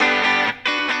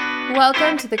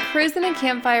Welcome to the Cruisin' and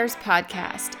Campfires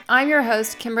podcast. I'm your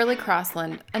host, Kimberly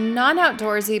Crossland, a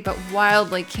non-outdoorsy but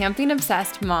wildly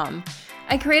camping-obsessed mom.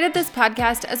 I created this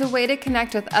podcast as a way to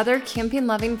connect with other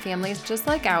camping-loving families just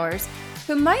like ours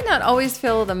who might not always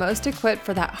feel the most equipped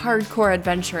for that hardcore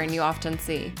adventuring you often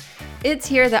see. It's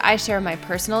here that I share my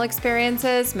personal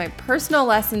experiences, my personal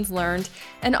lessons learned,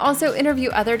 and also interview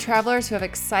other travelers who have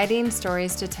exciting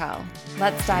stories to tell.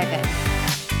 Let's dive in.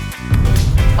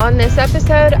 On this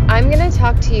episode, I'm going to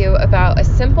talk to you about a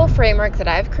simple framework that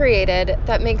I've created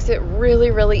that makes it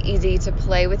really easy to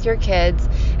play with your kids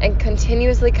and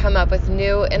continuously come up with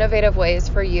new, innovative ways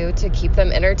for you to keep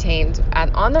them entertained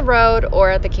on the road or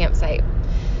at the campsite.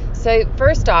 So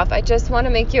first off, I just want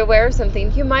to make you aware of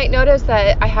something. You might notice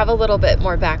that I have a little bit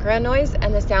more background noise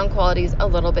and the sound quality is a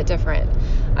little bit different.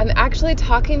 I'm actually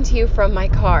talking to you from my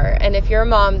car, and if you're a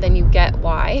mom, then you get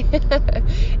why.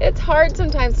 It's hard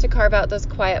sometimes to carve out those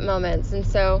quiet moments, and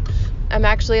so I'm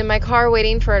actually in my car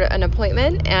waiting for an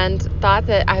appointment and thought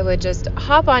that I would just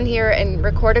hop on here and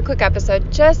record a quick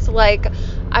episode just like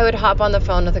I would hop on the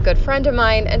phone with a good friend of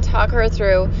mine and talk her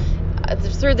through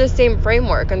the same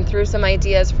framework and through some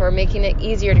ideas for making it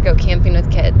easier to go camping with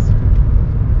kids.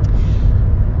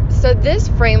 So this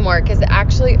framework is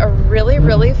actually a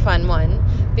really fun one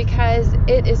because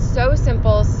it is so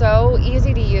simple, so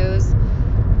easy to use,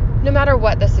 no matter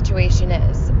what the situation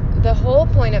is. The whole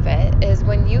point of it is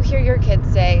when you hear your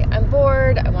kids say, I'm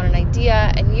bored, I want an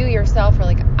idea, and you yourself are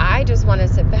like, I just want to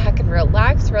sit back and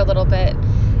relax for a little bit.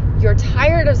 You're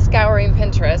tired of scouring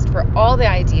Pinterest for all the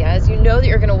ideas. You know that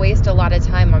you're going to waste a lot of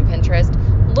time on Pinterest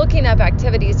looking up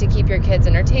activities to keep your kids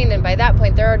entertained, and by that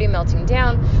point they're already melting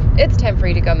down. It's time for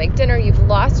you to go make dinner. You've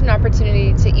lost an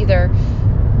opportunity to either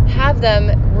have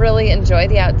them really enjoy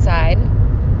the outside,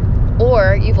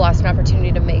 or you've lost an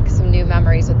opportunity to make some new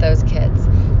memories with those kids.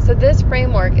 So this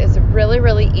framework is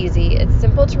really easy. It's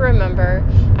simple to remember.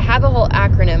 I have a whole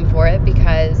acronym for it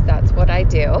because that's what I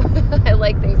do. I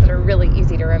like things that are really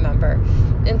easy to remember.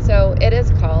 And so it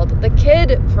is called the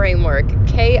KID framework,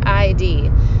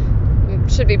 KID.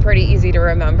 Should be pretty easy to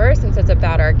remember since it's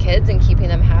about our kids and keeping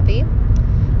them happy.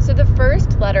 So the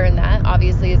first letter in that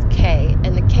obviously is K,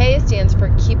 and the K stands for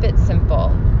keep it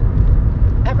simple.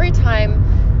 Every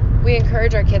time we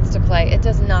encourage our kids to play, it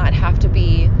does not have to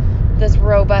be this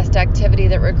robust activity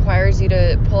that requires you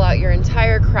to pull out your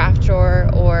entire craft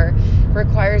drawer or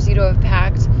requires you to have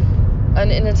packed an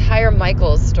entire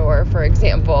Michaels store, for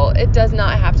example. It does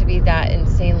not have to be that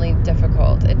insanely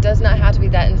difficult. It does not have to be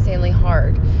that insanely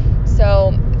hard.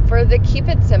 So for the keep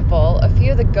it simple, a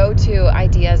few of the go-to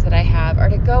ideas that I have are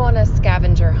to go on a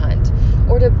scavenger hunt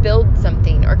or to build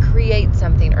something or create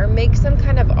something or make some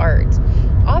kind of art.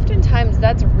 Oftentimes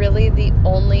that's really the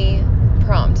only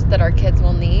prompt that our kids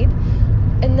will need,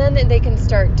 and then they can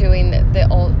start doing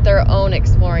their own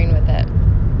exploring with it.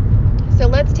 So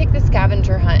let's take the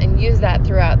scavenger hunt and use that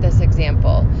throughout this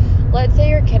example. Let's say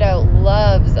your kiddo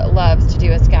loves to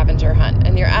do a scavenger hunt,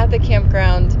 and you're at the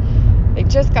campground. They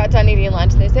just got done eating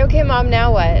lunch. They say, okay, Mom,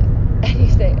 now what? And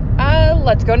you say,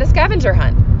 let's go on a scavenger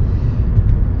hunt.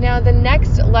 Now, the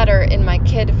next letter in my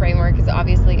KID framework is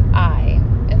obviously I.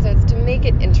 And so it's to make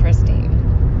it interesting.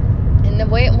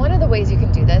 And one of the ways you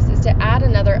can do this is to add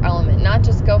another element, not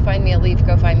just go find me a leaf,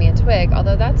 go find me a twig,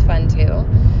 although that's fun too.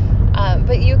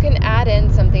 But you can add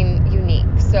in something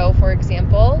unique. So, for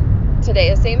example,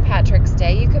 today is St. Patrick's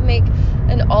Day. You could make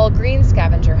an all-green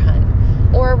scavenger hunt.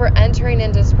 Or we're entering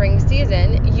into spring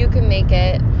season, you can make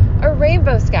it a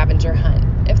rainbow scavenger hunt.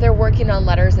 If they're working on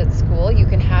letters at school, you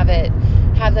can have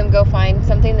them go find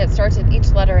something that starts with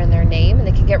each letter in their name, and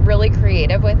they can get really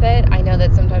creative with it. I know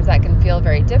that sometimes that can feel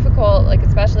very difficult, like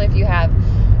especially if you have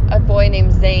a boy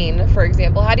named Zane, for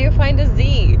example. How do you find a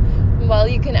Z? Well,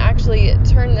 you can actually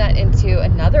turn that into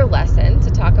another lesson to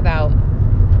talk about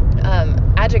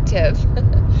adjective.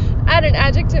 Add an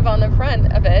adjective on the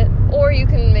front of it, or you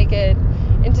can make it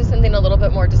into something a little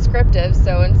bit more descriptive.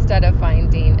 So instead of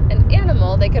finding an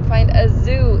animal, they could find a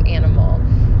zoo animal.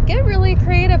 Get really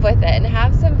creative with it and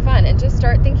have some fun and just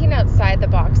start thinking outside the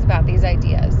box about these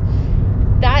ideas.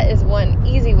 That is one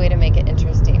easy way to make it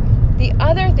interesting. The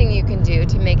other thing you can do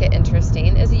to make it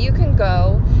interesting is that you can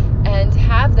go and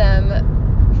have them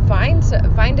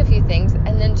find a few things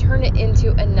and then turn it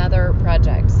into another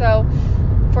project. So,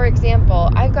 for example,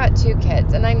 I've got 2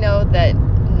 kids, and I know that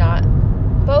not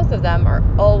both of them are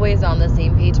always on the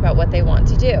same page about what they want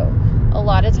to do. A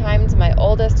lot of times my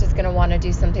oldest is going to want to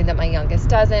do something that my youngest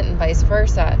doesn't, and vice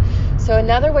versa. So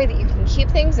another way that you can keep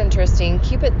things interesting,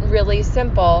 keep it really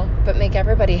simple, but make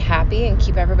everybody happy and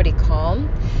keep everybody calm,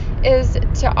 is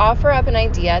to offer up an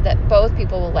idea that both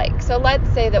people will like. So let's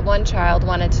say that one child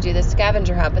wanted to do the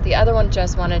scavenger hunt, but the other one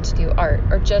just wanted to do art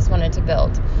or just wanted to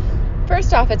build.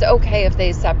 First off, it's okay if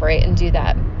they separate and do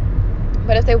that.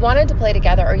 But if they wanted to play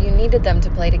together or you needed them to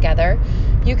play together,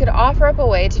 you could offer up a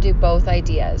way to do both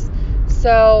ideas.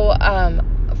 So,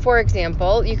 for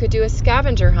example, you could do a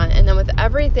scavenger hunt, and then with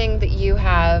everything that you've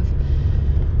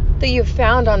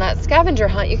found on that scavenger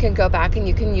hunt, you can go back and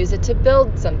you can use it to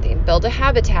build something, build a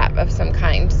habitat of some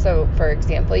kind. So, for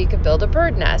example, you could build a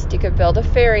bird nest, you could build a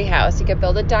fairy house, you could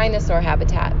build a dinosaur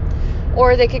habitat.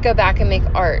 Or they could go back and make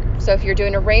art. So if you're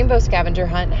doing a rainbow scavenger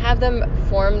hunt, have them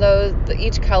form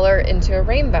each color into a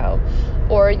rainbow.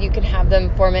 Or you can have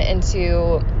them form it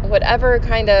into whatever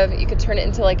you could turn it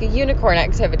into like a unicorn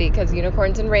activity, because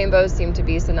unicorns and rainbows seem to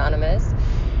be synonymous.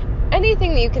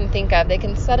 Anything that you can think of, they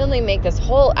can suddenly make this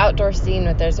whole outdoor scene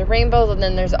with there's a rainbow, and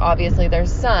then there's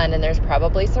sun, and there's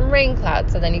probably some rain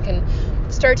clouds. So then you can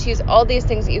start to use all these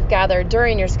things that you've gathered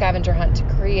during your scavenger hunt to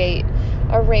create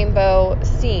a rainbow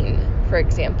scene, for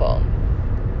example.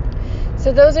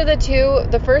 So those are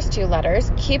the first two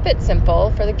letters. Keep it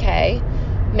simple for the K,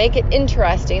 make it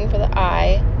interesting for the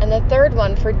I, and the third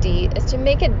one for D is to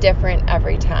make it different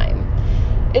every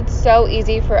time. It's so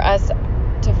easy for us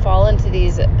to fall into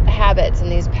these habits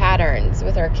and these patterns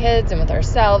with our kids and with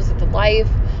ourselves, with life.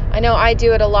 I know I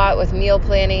do it a lot with meal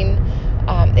planning.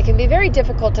 It can be very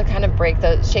difficult to kind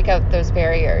of shake out those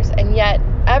barriers. And yet,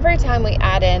 every time we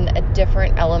add in a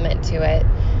different element to it,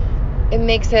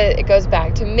 it goes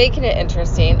back to making it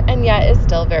interesting, and yet it's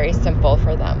still very simple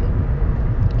for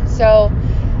them. So,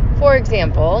 for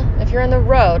example, if you're on the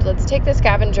road, let's take the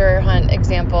scavenger hunt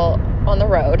example on the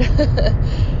road.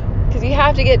 Because you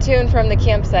have to get to and from the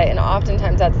campsite, and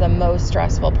oftentimes that's the most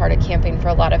stressful part of camping for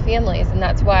a lot of families. And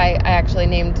that's why I actually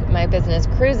named my business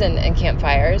Cruisin' and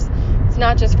Campfires. It's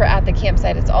not just for at the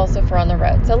campsite, it's also for on the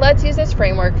road. So let's use this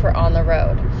framework for on the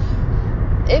road.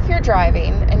 If you're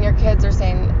driving and your kids are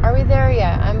saying, "Are we there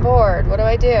yet? I'm bored. What do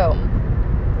I do?"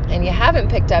 and you haven't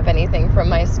picked up anything from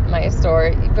my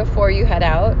store before you head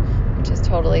out, which is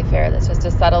totally fair. That's just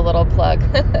a subtle little plug.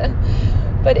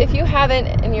 But if you haven't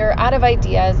and you're out of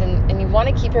ideas and you want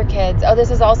to keep your kids,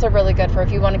 this is also really good for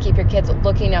if you want to keep your kids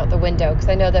looking out the window, because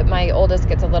I know that my oldest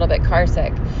gets a little bit car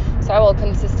sick. So I will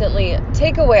consistently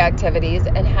take away activities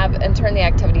and turn the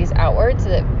activities outward so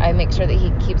that I make sure that he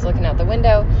keeps looking out the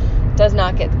window, does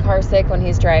not get car sick when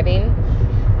he's driving.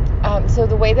 So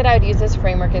the way that I would use this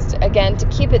framework is, to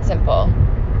keep it simple.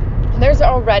 There's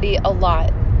already a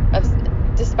lot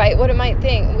of, despite what we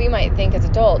might think as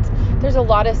adults, there's a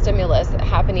lot of stimulus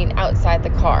happening outside the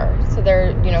car. So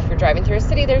if you're driving through a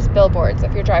city, there's billboards.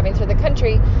 If you're driving through the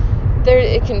country,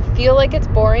 it can feel like it's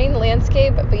boring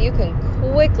landscape, but you can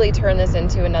quickly turn this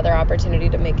into another opportunity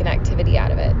to make an activity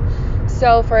out of it.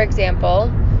 So, for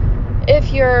example,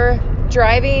 if you're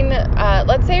driving,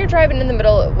 let's say you're driving in the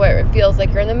middle where it feels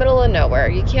like you're in the middle of nowhere.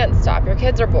 You can't stop. Your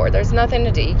kids are bored. There's nothing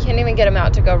to do. You can't even get them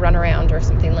out to go run around or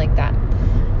something like that.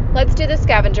 Let's do the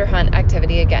scavenger hunt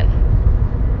activity again.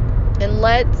 And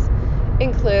let's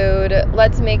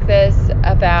make this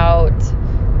about,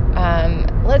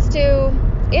 let's do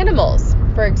animals,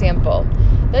 for example.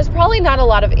 There's probably not a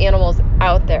lot of animals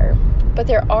out there, but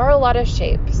there are a lot of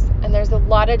shapes, and there's a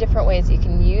lot of different ways you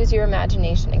can use your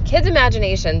imagination. And kids'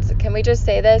 imaginations, can we just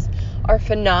say this, are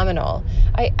phenomenal.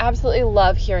 I absolutely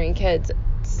love hearing kids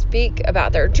speak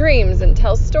about their dreams and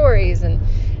tell stories and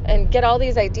get all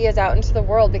these ideas out into the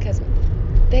world, because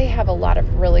they have a lot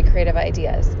of really creative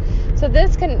ideas. So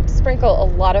this can sprinkle a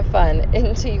lot of fun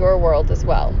into your world as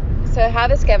well. So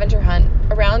have a scavenger hunt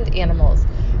around animals.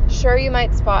 Sure, you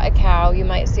might spot a cow, you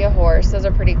might see a horse. Those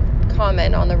are pretty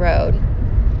common on the road.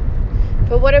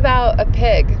 But what about a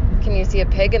pig? Can you see a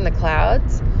pig in the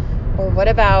clouds? Or what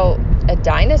about a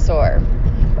dinosaur?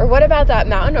 Or what about that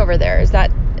mountain over there? Is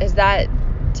that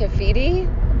Te Fiti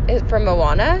from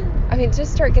Moana? I mean,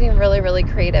 just start getting really, really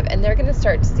creative, and they're going to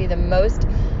start to see the most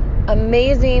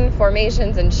amazing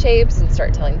formations and shapes and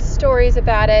start telling stories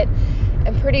about it.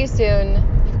 And pretty soon,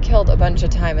 you've killed a bunch of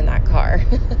time in that car.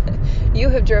 You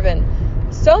have driven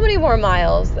so many more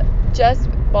miles just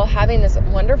while having this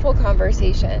wonderful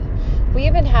conversation.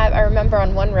 I remember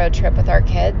on one road trip with our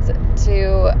kids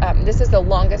this is the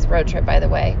longest road trip, by the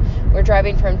way. We're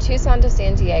driving from Tucson to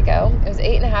San Diego. It was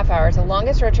 8.5 hours, the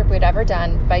longest road trip we'd ever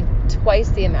done by twice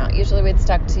the amount. Usually we'd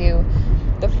stuck to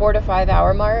the 4 to 5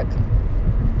 hour mark,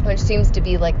 which seems to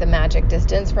be like the magic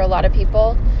distance for a lot of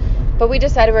people. But we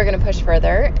decided we were going to push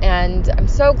further, and I'm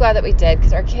so glad that we did,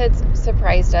 because our kids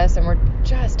surprised us and were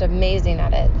just amazing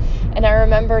at it. And I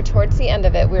remember towards the end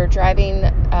of it, we were driving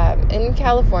in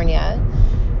California,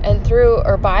 and through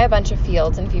or by a bunch of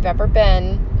fields. And if you've ever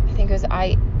been, I think it was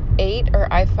I-8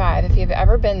 or I-5, if you've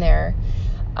ever been there,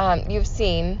 you've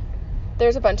seen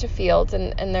there's a bunch of fields,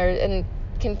 and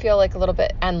can feel like a little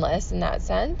bit endless in that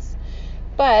sense.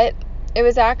 But it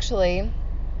was actually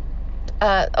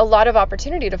a lot of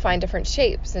opportunity to find different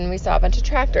shapes, and we saw a bunch of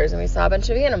tractors, and we saw a bunch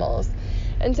of animals.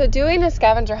 And so doing a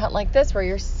scavenger hunt like this, where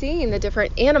you're seeing the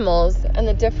different animals and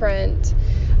the different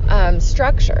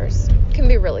structures, can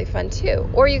be really fun too.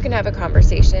 Or you can have a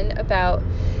conversation about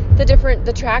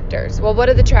the tractors. Well, what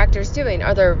are the tractors doing?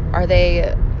 Are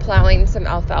they plowing some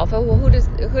alfalfa? Well, who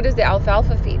does the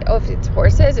alfalfa feed? Oh, if it's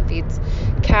horses, it feeds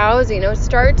cows.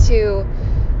 Start to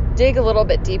dig a little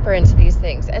bit deeper into these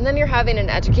things, and then you're having an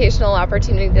educational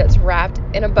opportunity that's wrapped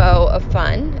in a bow of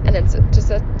fun, and it's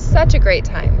just such a great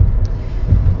time.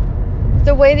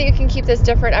 The way that you can keep this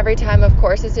different every time, of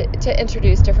course, is to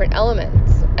introduce different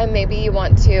elements, and maybe you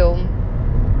want to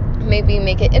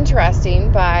make it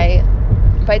interesting by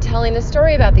telling a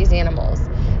story about these animals.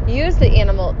 Use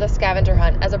the scavenger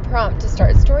hunt as a prompt to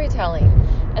start storytelling.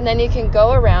 And then you can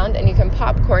go around and you can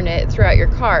popcorn it throughout your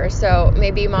car. So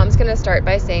maybe mom's going to start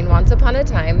by saying, once upon a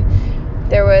time,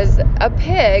 there was a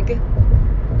pig,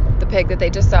 the pig that they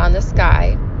just saw in the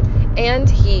sky, and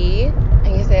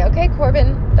you say, okay,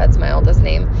 Corbin, that's my oldest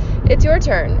name, it's your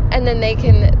turn. And then they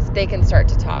can start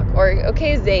to talk. Or,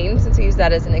 okay, Zane, since we use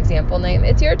that as an example name,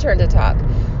 it's your turn to talk.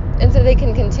 And so they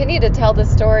can continue to tell the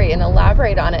story and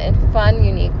elaborate on it in fun,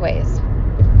 unique ways.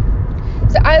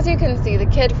 So as you can see, the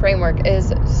KID framework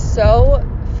is so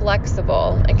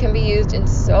flexible and can be used in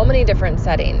so many different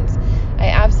settings. I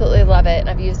absolutely love it, and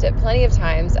I've used it plenty of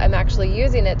times. I'm actually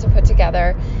using it to put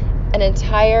together an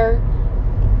entire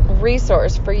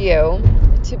resource for you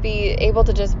to be able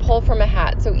to just pull from a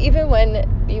hat. So even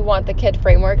when you want the KID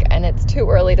framework and it's too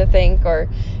early to think, or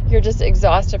you're just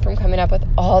exhausted from coming up with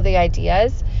all the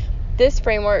ideas, this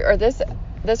framework or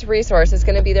this resource is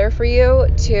going to be there for you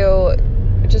to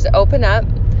just open up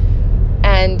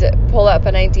and pull up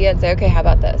an idea and say, okay, how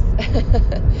about this?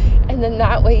 And then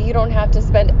that way you don't have to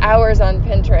spend hours on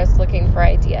Pinterest looking for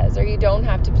ideas, or you don't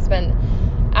have to spend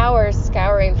hours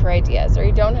scouring for ideas, or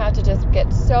you don't have to just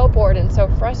get so bored and so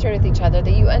frustrated with each other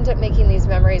that you end up making these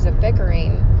memories of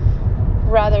bickering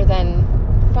rather than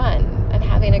fun and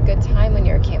having a good time when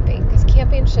you're camping. Because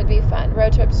camping should be fun.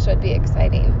 Road trips should be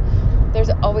exciting. There's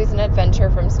always an adventure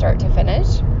from start to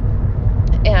finish.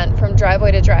 And from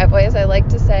driveway to driveway, as I like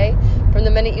to say, from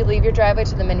the minute you leave your driveway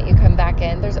to the minute you come back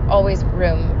in, there's always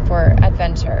room for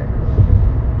adventure.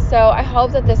 So I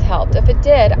hope that this helped. If it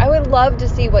did, I would love to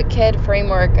see what KID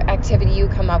framework activity you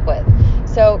come up with.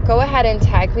 So go ahead and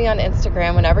tag me on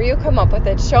Instagram whenever you come up with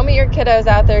it. Show me your kiddos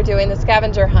out there doing the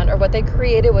scavenger hunt, or what they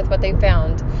created with what they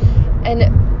found.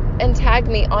 And tag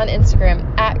me on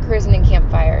Instagram at Cruising and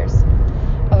Campfires.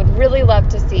 I would really love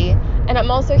to see. And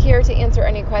I'm also here to answer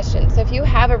any questions. So if you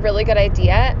have a really good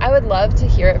idea, I would love to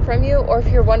hear it from you. Or if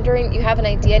you're wondering, you have an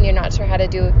idea and you're not sure how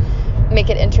to make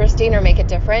it interesting or make it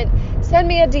different, send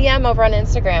me a DM over on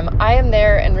Instagram. I am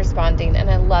there and responding, and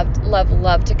I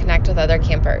love to connect with other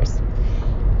campers.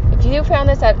 If you found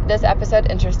this episode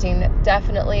interesting,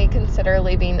 definitely consider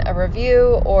leaving a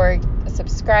review or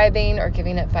subscribing or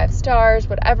giving it 5 stars,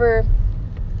 whatever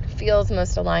feels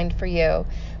most aligned for you.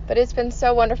 But it's been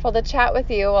so wonderful to chat with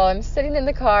you while I'm sitting in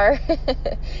the car,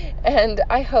 and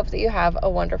I hope that you have a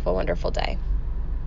wonderful, wonderful day.